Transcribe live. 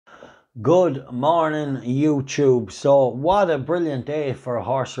Good morning, YouTube. So, what a brilliant day for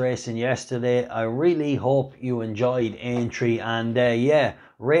horse racing yesterday. I really hope you enjoyed entry. And yeah,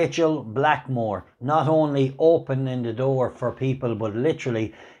 Rachael Blackmore not only opening the door for people, but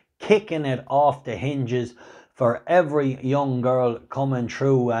literally kicking it off the hinges for every young girl coming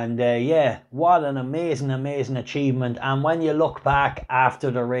through. And yeah, what an amazing achievement. And when you look back after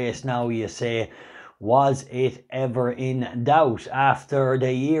the race now, you say, was it ever in doubt after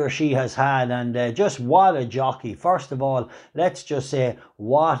the year she has had? And just what a jockey. First of all, let's just say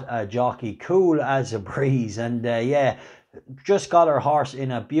what a jockey. Cool as a breeze. And yeah, just got her horse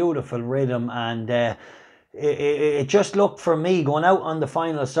in a beautiful rhythm. And it just looked for me going out on the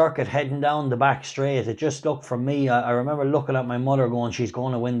final circuit, heading down the back straight. It just looked for me. I remember looking at my mother going, she's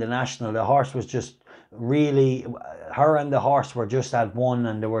going to win the national. The horse was just really, her and the horse were just at one,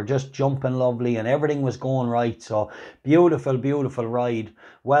 and they were just jumping lovely, and everything was going right. So beautiful ride.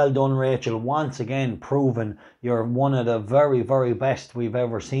 Well done, Rachael. Once again proving you're one of the very best we've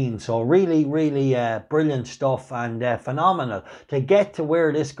ever seen. So really brilliant stuff, and phenomenal to get to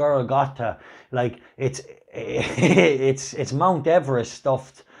where this girl got to. Like it's Mount Everest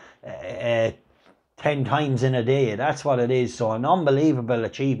stuffed 10 times in a day. That's what it is. So an unbelievable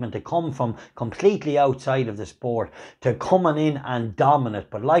achievement to come from completely outside of the sport to coming in and dominate.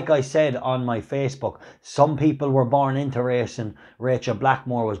 But like I said on my Facebook, some people were born into racing. Rachael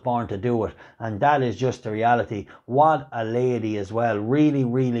Blackmore was born to do it, and that is just the reality. What a lady as well.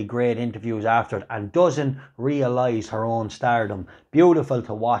 Really great interviews after it, and doesn't realise her own stardom. Beautiful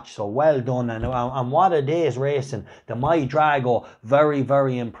to watch. So well done. And what a day's racing. The My Drago,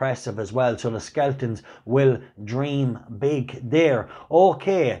 very impressive as well. So the Skeltons will dream big there.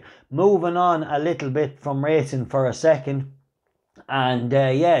 Okay, moving on a little bit from racing for a second. And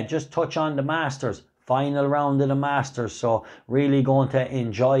yeah, just touch on the Masters. Final round of the Masters, so really going to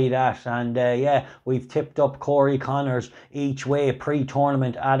enjoy that. And yeah, we've tipped up Corey Connors each way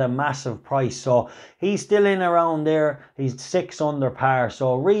pre-tournament at a massive price, so he's still in around there. He's 6 under par,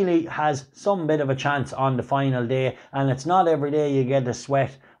 so really has some bit of a chance on the final day. And it's not every day you get a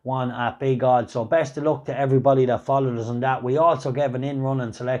sweat one at big odds. So best of luck to everybody that followed us on that. We also gave an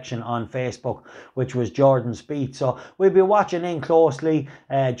in-running selection on Facebook, which was Jordan Spieth. So we'll be watching in closely.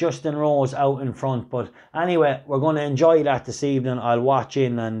 Justin Rose out in front. But anyway, we're going to enjoy that this evening. I'll watch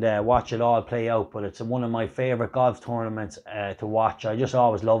in and watch it all play out. But it's one of my favourite golf tournaments to watch. I just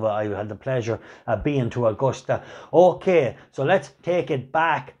always love it. I had the pleasure of being to Augusta. Okay, so let's take it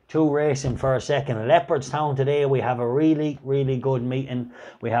back to racing for a second. Leopardstown today, we have a really good meeting.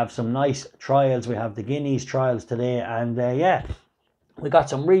 We have some nice trials. We have the Guineas trials today, and yeah, we got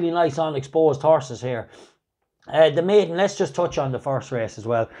some really nice unexposed horses here. The maiden, let's just touch on the first race as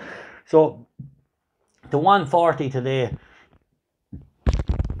well. So the 140 today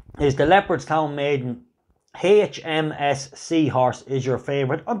is the Leopardstown maiden. HMS Horse is your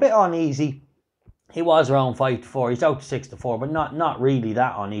favourite. A bit uneasy. He was around 5-4. He's out to 6-4, but not really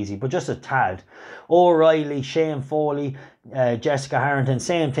that uneasy, but just a tad. O'Reilly, Shane Foley, Jessica Harrington,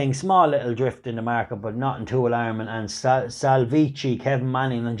 same thing. Small little drift in the market, but nothing too alarming. And Salvici, Kevin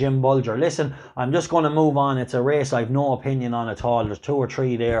Manning, and Jim Bulger. Listen, I'm just going to move on. It's a race I've no opinion on at all. There's 2 or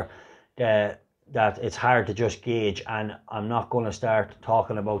 3 there that it's hard to just gauge, and I'm not going to start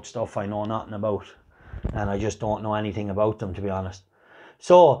talking about stuff I know nothing about, and I just don't know anything about them, to be honest.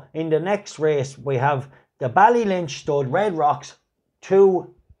 So in the next race, we have the Ballylynch stud, Red Rocks,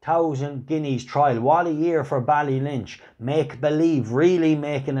 2,000 Guineas trial. What a year for Ballylynch. Make believe, really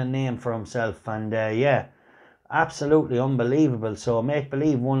making a name for himself. And yeah, absolutely unbelievable. So make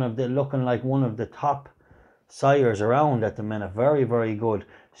believe, looking like one of the top sires around at the minute. Very good.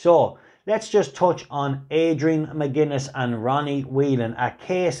 So let's just touch on Adrian McGuinness and Ronnie Whelan. A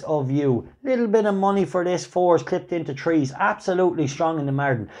Case of You. Little bit of money for this. 4s clipped into 3s. Absolutely strong in the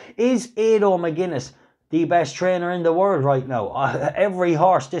margin. Is Ado McGuinness the best trainer in the world right now? Every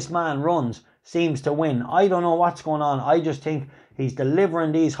horse this man runs seems to win. I don't know what's going on. I just think he's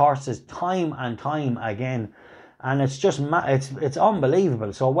delivering these horses time and time again. And it's just, it's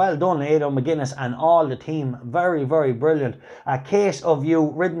unbelievable. So well done, Ado McGuinness and all the team. Very brilliant. A Case of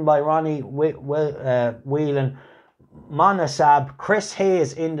You, ridden by Ronnie Whelan. Monasab, Chris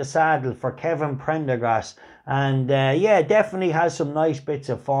Hayes in the saddle for Kevin Prendergrass. And yeah, definitely has some nice bits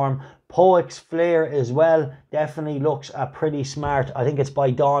of form. Poet's Flair as well. Definitely looks pretty smart. I think it's by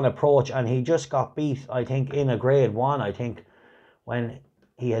Dawn Approach. And he just got beat, I think, in a grade 1, I think, when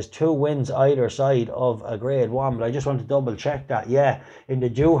he has 2 wins either side of a grade 1, but I just want to double check that. Yeah, in the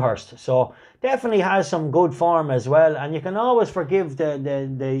Dewhurst. So definitely has some good form as well, and you can always forgive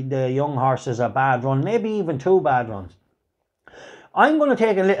the young horses a bad run, maybe even 2 bad runs. I'm going to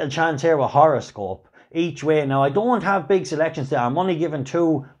take a little chance here with Horoscope each way. Now, I don't have big selections there. I'm only giving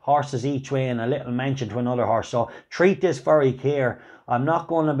 2 horses each way and a little mention to another horse. So treat this very care. I'm not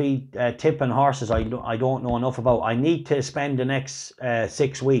going to be tipping horses I don't know enough about. I need to spend the next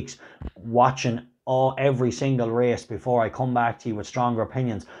 6 weeks watching every single race before I come back to you with stronger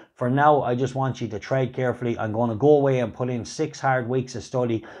opinions. For now, I just want you to tread carefully. I'm going to go away and put in 6 hard weeks of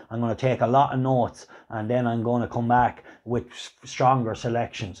study. I'm going to take a lot of notes, and then I'm going to come back with stronger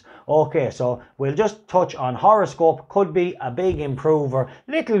selections. Okay, so we'll just touch on Horoscope. Could be a big improver.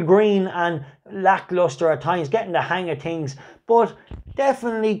 Little green and lackluster at times, getting the hang of things, but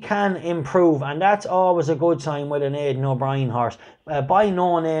definitely can improve, and that's always a good sign with an Aidan O'Brien horse. By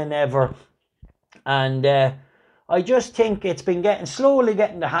no nay never. And I just think it's been slowly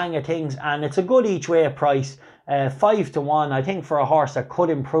getting the hang of things, and it's a good each way price, 5 to 1. I think for a horse that could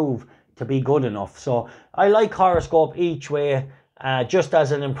improve to be good enough. So I like Horoscope each way, just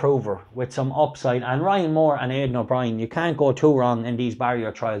as an improver with some upside. And Ryan Moore and Aidan O'Brien, you can't go too wrong in these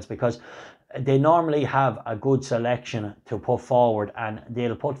barrier trials, because they normally have a good selection to put forward, and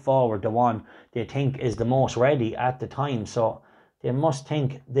they'll put forward the one they think is the most ready at the time. So they must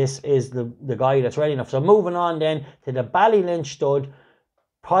think this is the guy that's ready enough. So moving on then to the Ballylynch stud,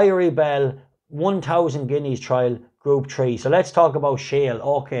 Priory Bell, 1,000 guineas trial, Group 3. So let's talk about Shale.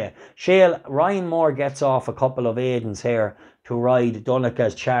 Okay, Shale, Ryan Moore gets off a couple of Aidens here to ride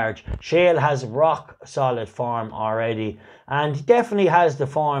Donnacha's charge. Shale has rock solid form already, and definitely has the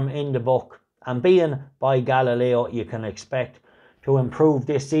form in the book. And being by Galileo, you can expect to improve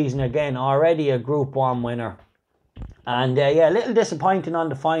this season again. Already a Group 1 winner. And yeah, a little disappointing on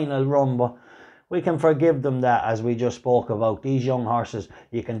the final run, but we can forgive them that, as we just spoke about. These young horses,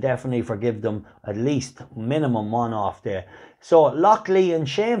 you can definitely forgive them at least minimum 1 off there. So Lockley and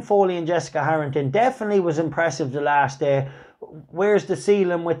Shane Foley and Jessica Harrington definitely was impressive the last day. Where's the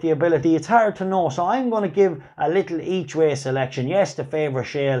ceiling with the ability? It's hard to know. So I'm going to give a little each way selection. Yes, the favourite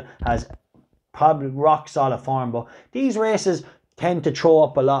Shale has probably rock solid form, but these races tend to throw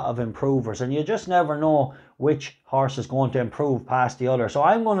up a lot of improvers, and you just never know which horse is going to improve past the other. So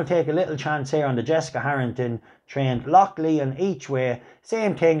I'm going to take a little chance here on the Jessica Harrington trained Lockley, and each way,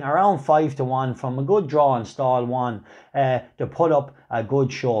 same thing, around 5 to 1 from a good draw in stall 1 to put up a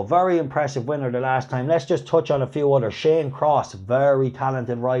good show. Very impressive winner the last time. Let's just touch on a few others. Shane Cross, very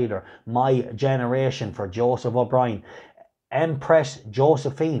talented rider, my generation for Joseph O'Brien. Empress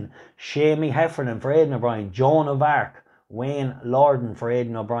Josephine, Shamie Heffernan for Aidan O'Brien, Joan of Arc, Wayne Lorden for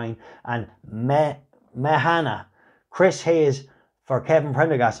Aidan O'Brien, and Mehana. Chris Hayes for Kevin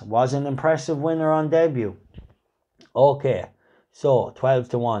Prendergast was an impressive winner on debut. Okay, so 12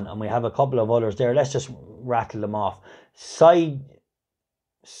 to 1, and we have a couple of others there. Let's just rattle them off. Sizey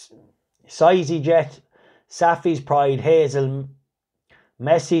Jet, Safi's Pride, Hazel,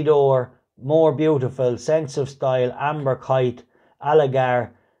 Messidor, More Beautiful, Sense of Style, Amber Kite, Alagar,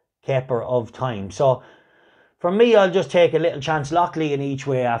 Kepper of Time. So for me, I'll just take a little chance. Lockley in each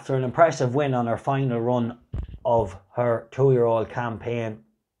way after an impressive win on her final run of her 2-year-old campaign.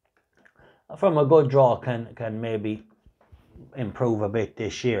 From a good draw can maybe improve a bit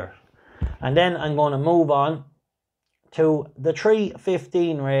this year. And then I'm going to move on to the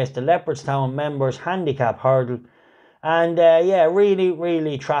 3:15 race, the Leopardstown Members Handicap Hurdle. And yeah, really,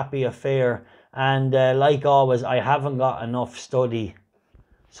 really trappy affair. And like always, I haven't got enough study,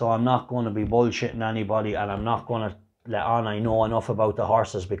 so I'm not going to be bullshitting anybody, and I'm not going to let on I know enough about the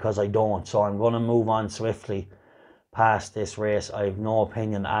horses, because I don't. So I'm going to move on swiftly past this race. I have no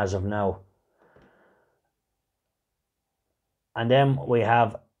opinion as of now. And then we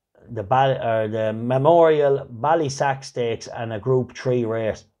have the Memorial Ballysack Stakes and a Group 3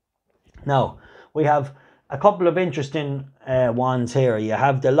 race. Now, we have a couple of interesting ones here. You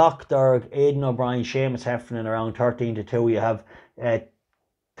have the Lochderg, Aidan O'Brien, Seamus Heffernan around 13 to 2. You have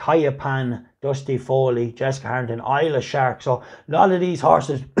Tyapan, Dusty Foley, Jessica Harrington, Isle of Shark. So a lot of these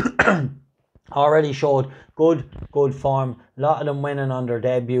horses already showed good form. A lot of them winning on their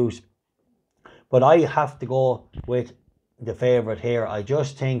debuts. But I have to go with the favourite here. I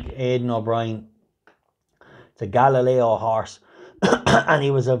just think Aidan O'Brien, it's a Galileo horse, and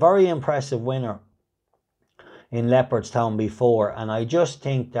he was a very impressive winner in Leopardstown before, and I just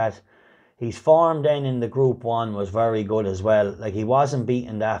think that his form then in the Group 1 was very good as well. Like, he wasn't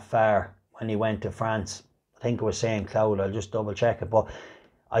beaten that far when he went to France. I think it was St. Cloud. I'll just double check it, but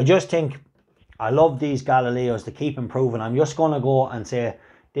I just think I love these Galileos to keep improving. I'm just going to go and say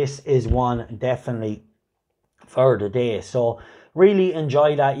this is one definitely for the day. So really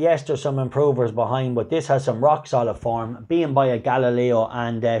enjoy that. Yes, there's some improvers behind, but this has some rock solid form, being by a Galileo,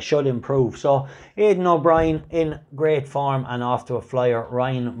 and should improve. So Aidan O'Brien in great form and off to a flyer.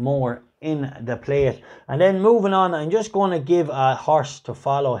 Ryan Moore in the plate. And then moving on, I'm just going to give a horse to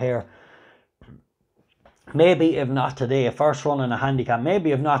follow here. Maybe if not today, first run in a handicap,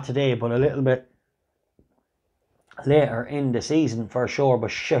 maybe if not today, but a little bit later in the season for sure.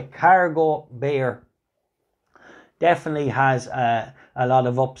 But Chicago Bear definitely has a lot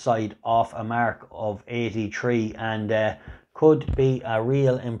of upside off a mark of 83, and could be a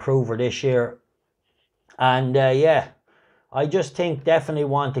real improver this year. And yeah, I just think definitely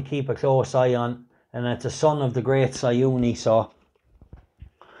want to keep a close eye on, and it's a son of the great Sayuni, so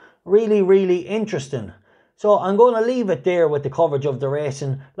really, really interesting. So I'm going to leave it there with the coverage of the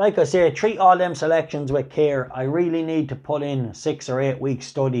racing. Like I say, treat all them selections with care. I really need to put in 6 or 8 weeks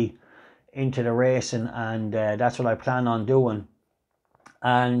study into the racing, and that's what I plan on doing.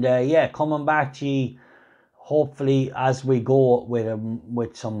 And yeah, coming back to you hopefully as we go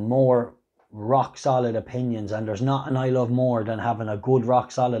with some more rock solid opinions. And there's nothing I love more than having a good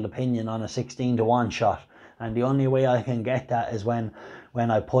rock solid opinion on a 16-to-1 shot, and the only way I can get that is when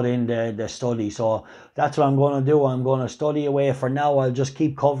I put in the study. So that's what I'm going to do. I'm going to study away for now. I'll just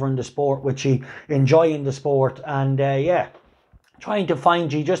keep covering the sport with you, enjoying the sport, and yeah, trying to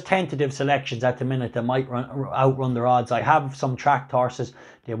find you just tentative selections at the minute that might outrun their odds. I have some tracked horses.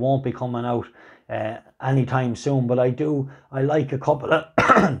 They won't be coming out anytime soon, but I like a couple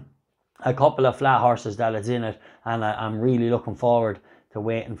of a couple of flat horses that is in it, and I'm really looking forward to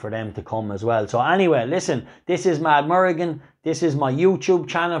waiting for them to come as well. So anyway, listen, this is Mad Murrigan. This is my YouTube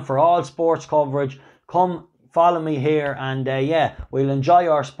channel for all sports coverage. Come follow me here, and yeah, we'll enjoy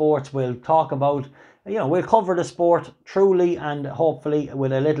our sports. We'll talk about, you know, we'll cover the sport truly and hopefully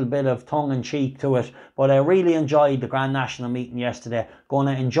with a little bit of tongue-in-cheek to it. But I really enjoyed the Grand National meeting yesterday. Going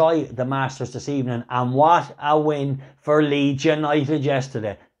to enjoy the Masters this evening. And what a win for Leeds United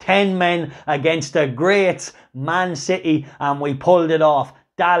yesterday. 10 men against the greats, Man City, and we pulled it off.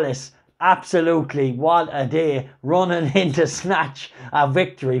 Dallas, absolutely, what a day, running in to snatch a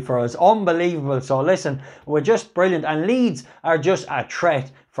victory for us. Unbelievable. So listen, we're just brilliant, and Leeds are just a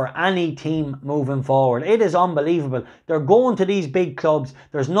threat for any team moving forward. It is unbelievable. They're going to these big clubs.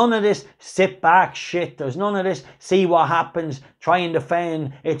 There's none of this sit back shit. There's none of this see what happens, try and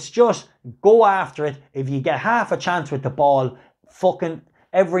defend. It's just go after it. If you get half a chance with the ball, fucking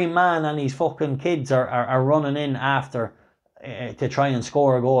every man and his fucking kids are running in after to try and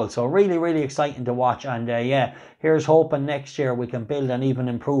score a goal. So really, really exciting to watch. And yeah, here's hoping next year we can build and even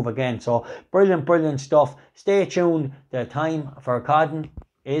improve again. So brilliant, brilliant stuff. Stay tuned. The time for Codden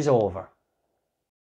is over.